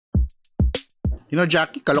You know,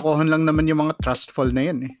 Jackie, kalokohan lang naman yung mga trust fall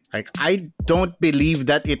na yan eh. Like, I don't believe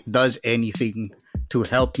that it does anything to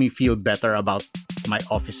help me feel better about my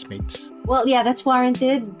office mates. Well, yeah, that's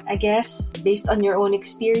warranted, I guess, based on your own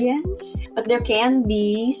experience. But there can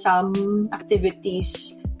be some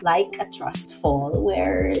activities like a trust fall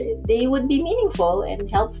where they would be meaningful and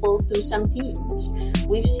helpful to some teams.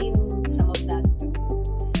 We've seen some of that too.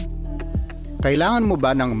 Kailangan mo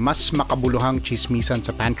ba ng mas makabuluhang chismisan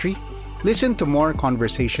sa pantry? Listen to more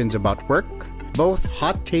conversations about work, both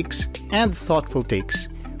hot takes and thoughtful takes,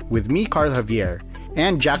 with me, Carl Javier,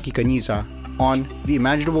 and Jackie Caniza on The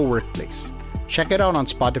Imaginable Workplace. Check it out on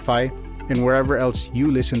Spotify and wherever else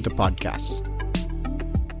you listen to podcasts.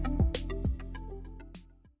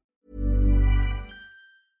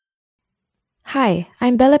 Hi,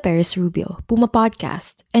 I'm Bella Perez Rubio, Puma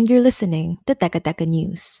Podcast, and you're listening to Teka Teka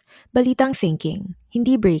News. Balitang thinking,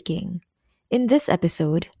 hindi breaking. In this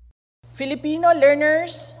episode, Filipino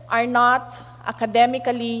learners are not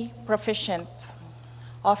academically proficient.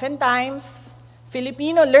 Oftentimes,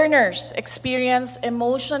 Filipino learners experience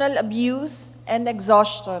emotional abuse and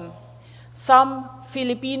exhaustion. Some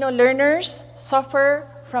Filipino learners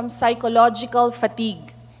suffer from psychological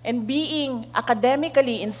fatigue. And being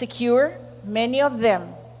academically insecure, many of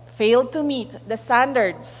them fail to meet the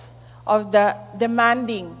standards of the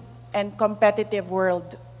demanding and competitive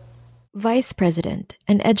world. Vice President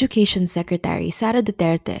and Education Secretary Sara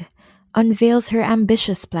Duterte unveils her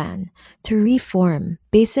ambitious plan to reform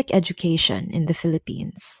basic education in the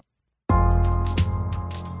Philippines.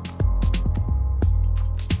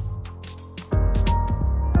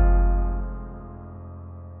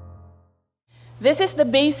 This is the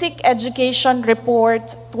Basic Education Report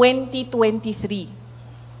 2023.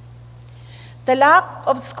 The lack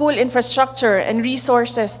of school infrastructure and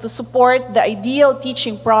resources to support the ideal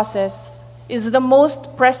teaching process is the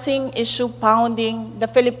most pressing issue pounding the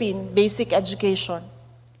Philippine basic education.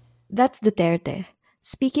 That's Duterte,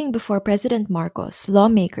 speaking before President Marcos,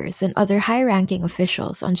 lawmakers, and other high-ranking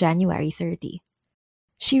officials on January 30.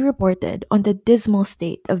 She reported on the dismal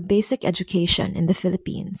state of basic education in the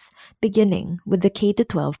Philippines, beginning with the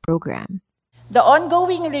K-12 program. The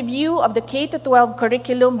ongoing review of the K-12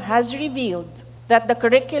 curriculum has revealed that the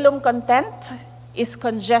curriculum content is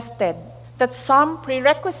congested, that some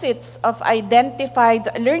prerequisites of identified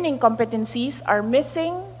learning competencies are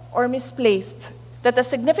missing or misplaced, that a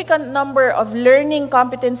significant number of learning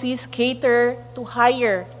competencies cater to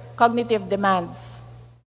higher cognitive demands.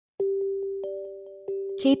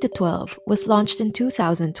 K-12 was launched in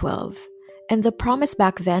 2012, and the promise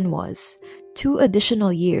back then was 2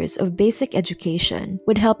 additional years of basic education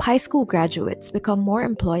would help high school graduates become more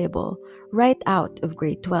employable right out of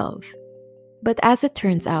grade 12. But as it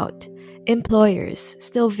turns out, employers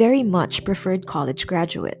still very much preferred college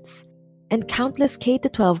graduates, and countless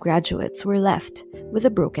K-12 graduates were left with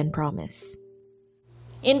a broken promise.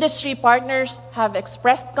 Industry partners have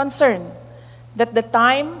expressed concern that the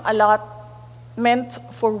time allotment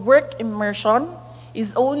for work immersion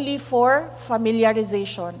is only for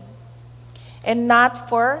familiarization and not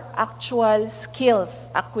for actual skills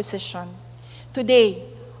acquisition. Today,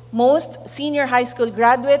 most senior high school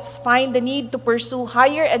graduates find the need to pursue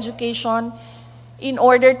higher education in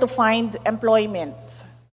order to find employment.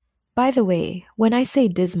 By the way, when I say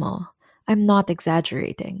dismal, I'm not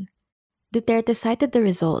exaggerating. Duterte cited the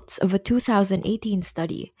results of a 2018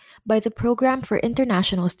 study by the Program for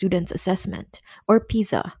International Students Assessment, or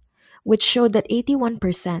PISA, which showed that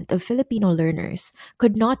 81% of Filipino learners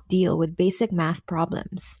could not deal with basic math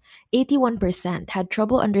problems, 81% had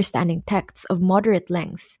trouble understanding texts of moderate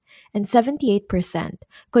length, and 78%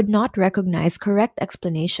 could not recognize correct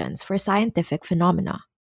explanations for scientific phenomena.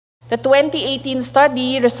 The 2018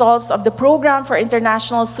 study results of the Program for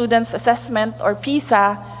International Students Assessment, or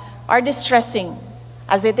PISA, are distressing,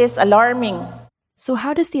 as it is alarming. So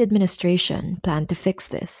how does the administration plan to fix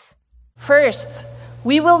this? First,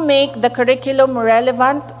 we will make the curriculum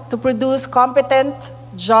relevant to produce competent,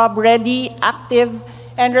 job-ready, active,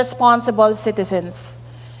 and responsible citizens.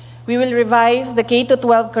 We will revise the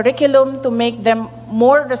K-12 curriculum to make them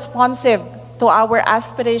more responsive to our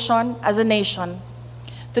aspiration as a nation,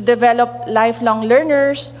 to develop lifelong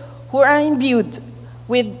learners who are imbued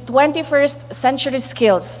with 21st century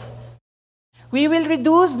skills. We will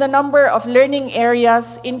reduce the number of learning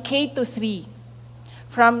areas in K-3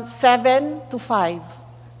 from 7 to 5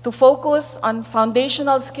 to focus on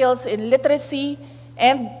foundational skills in literacy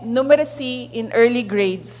and numeracy in early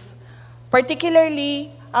grades,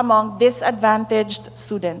 particularly among disadvantaged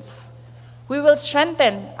students. We will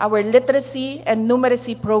strengthen our literacy and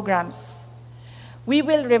numeracy programs. We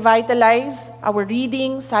will revitalize our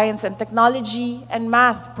reading, science and technology, and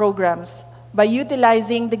math programs by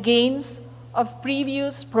utilizing the gains of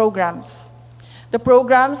previous programs. The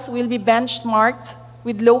programs will be benchmarked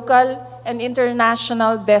with local and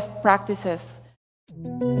international best practices.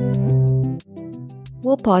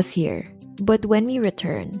 We'll pause here, but when we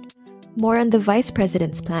return, more on the Vice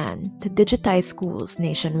President's plan to digitize schools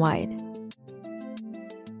nationwide.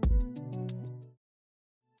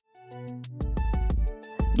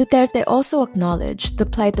 Duterte also acknowledged the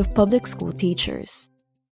plight of public school teachers.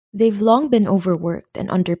 They've long been overworked and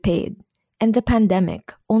underpaid, and the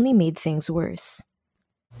pandemic only made things worse.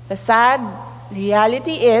 The sad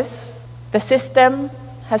reality is the system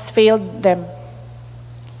has failed them.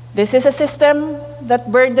 This is a system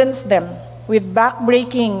that burdens them with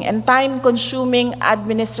backbreaking and time-consuming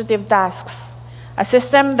administrative tasks, a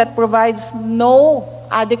system that provides no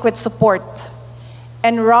adequate support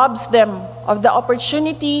and robs them of the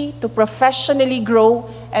opportunity to professionally grow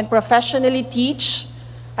and professionally teach,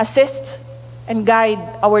 assist, and guide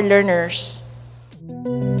our learners.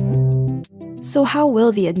 So how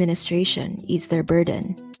will the administration ease their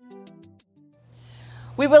burden?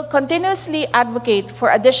 We will continuously advocate for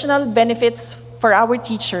additional benefits for our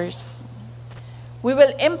teachers. We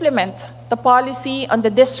will implement the policy on the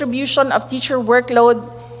distribution of teacher workload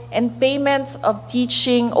and payments of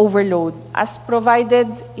teaching overload as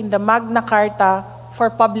provided in the Magna Carta for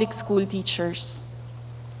public school teachers.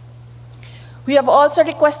 We have also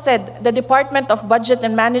requested the Department of Budget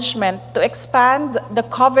and Management to expand the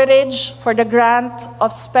coverage for the grant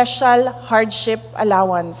of special hardship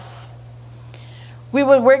allowance. We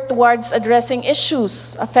will work towards addressing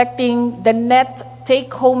issues affecting the net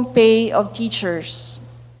take-home pay of teachers.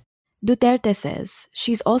 Duterte says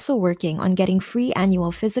she's also working on getting free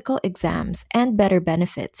annual physical exams and better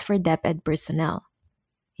benefits for DepEd personnel.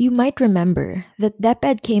 You might remember that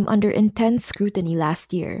DepEd came under intense scrutiny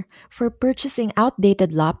last year for purchasing outdated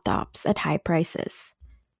laptops at high prices.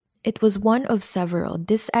 It was one of several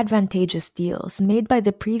disadvantageous deals made by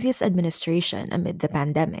the previous administration amid the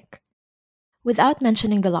pandemic. Without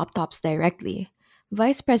mentioning the laptops directly,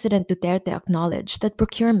 Vice President Duterte acknowledged that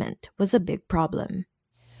procurement was a big problem.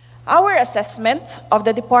 Our assessment of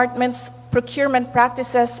the department's procurement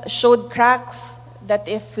practices showed cracks that,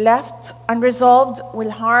 if left unresolved,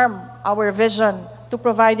 will harm our vision to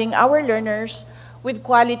providing our learners with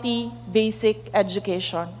quality basic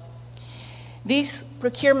education. These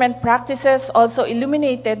procurement practices also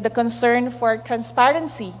illuminated the concern for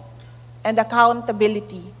transparency and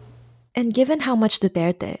accountability. And given how much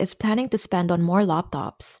Duterte is planning to spend on more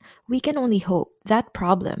laptops, we can only hope that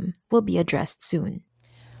problem will be addressed soon.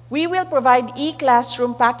 We will provide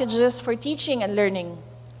e-classroom packages for teaching and learning.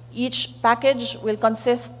 Each package will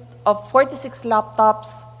consist of 46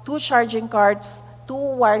 laptops, 2 charging cards, 2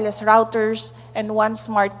 wireless routers, and 1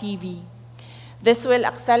 smart TV. This will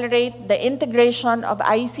accelerate the integration of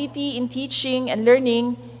ICT in teaching and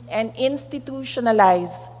learning and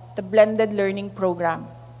institutionalize the blended learning program.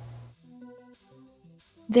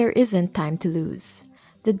 There isn't time to lose.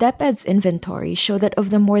 The DepEd's inventory show that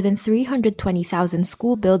of the more than 320,000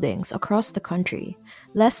 school buildings across the country,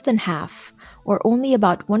 less than half, or only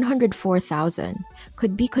about 104,000,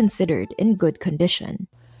 could be considered in good condition.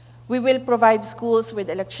 We will provide schools with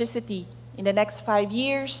electricity. In the next 5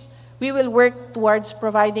 years, we will work towards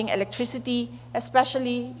providing electricity,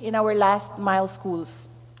 especially in our last-mile schools.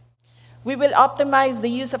 We will optimize the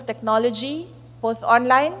use of technology, both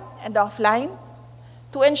online and offline,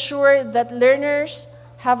 to ensure that learners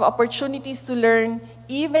have opportunities to learn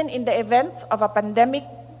even in the event of a pandemic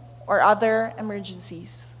or other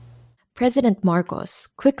emergencies. President Marcos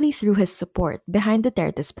quickly threw his support behind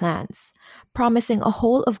Duterte's plans, promising a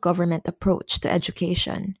whole-of-government approach to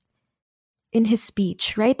education. In his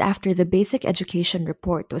speech right after the Basic Education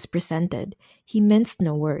Report was presented, he minced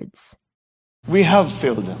no words. We have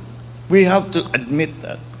failed them. We have to admit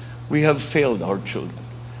that. We have failed our children.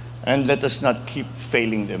 And let us not keep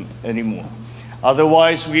failing them anymore.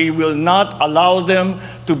 Otherwise, we will not allow them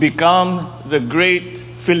to become the great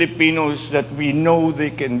Filipinos that we know they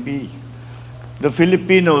can be. The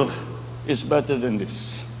Filipino is better than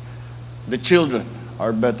this. The children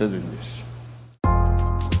are better than this.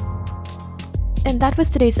 And that was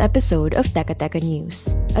today's episode of Teka Teka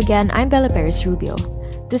News. Again, I'm Bella Perez Rubio.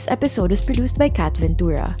 This episode was produced by Kat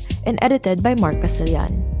Ventura and edited by Mark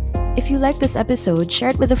Casillan. If you like this episode, share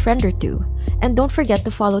it with a friend or two. And don't forget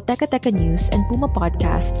to follow Teka Teka News and Puma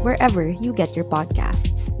Podcast wherever you get your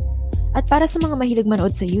podcasts. At para sa mga mahilig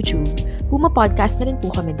manood sa YouTube, Puma Podcast na rin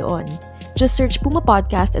po kami doon. Just search Puma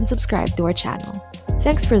Podcast and subscribe to our channel.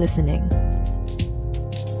 Thanks for listening.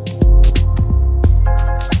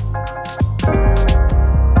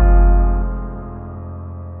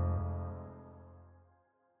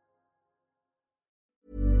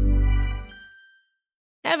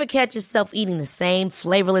 Ever catch yourself eating the same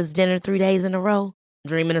flavorless dinner 3 days in a row?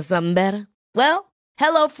 Dreaming of something better? Well,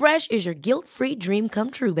 HelloFresh is your guilt-free dream come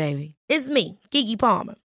true, baby. It's me, Keke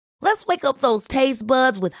Palmer. Let's wake up those taste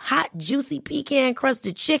buds with hot, juicy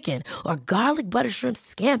pecan-crusted chicken or garlic butter shrimp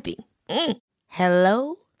scampi.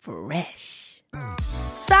 Hello Fresh.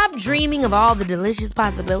 Stop dreaming of all the delicious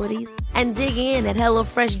possibilities and dig in at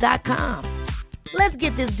HelloFresh.com. Let's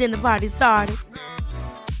get this dinner party started.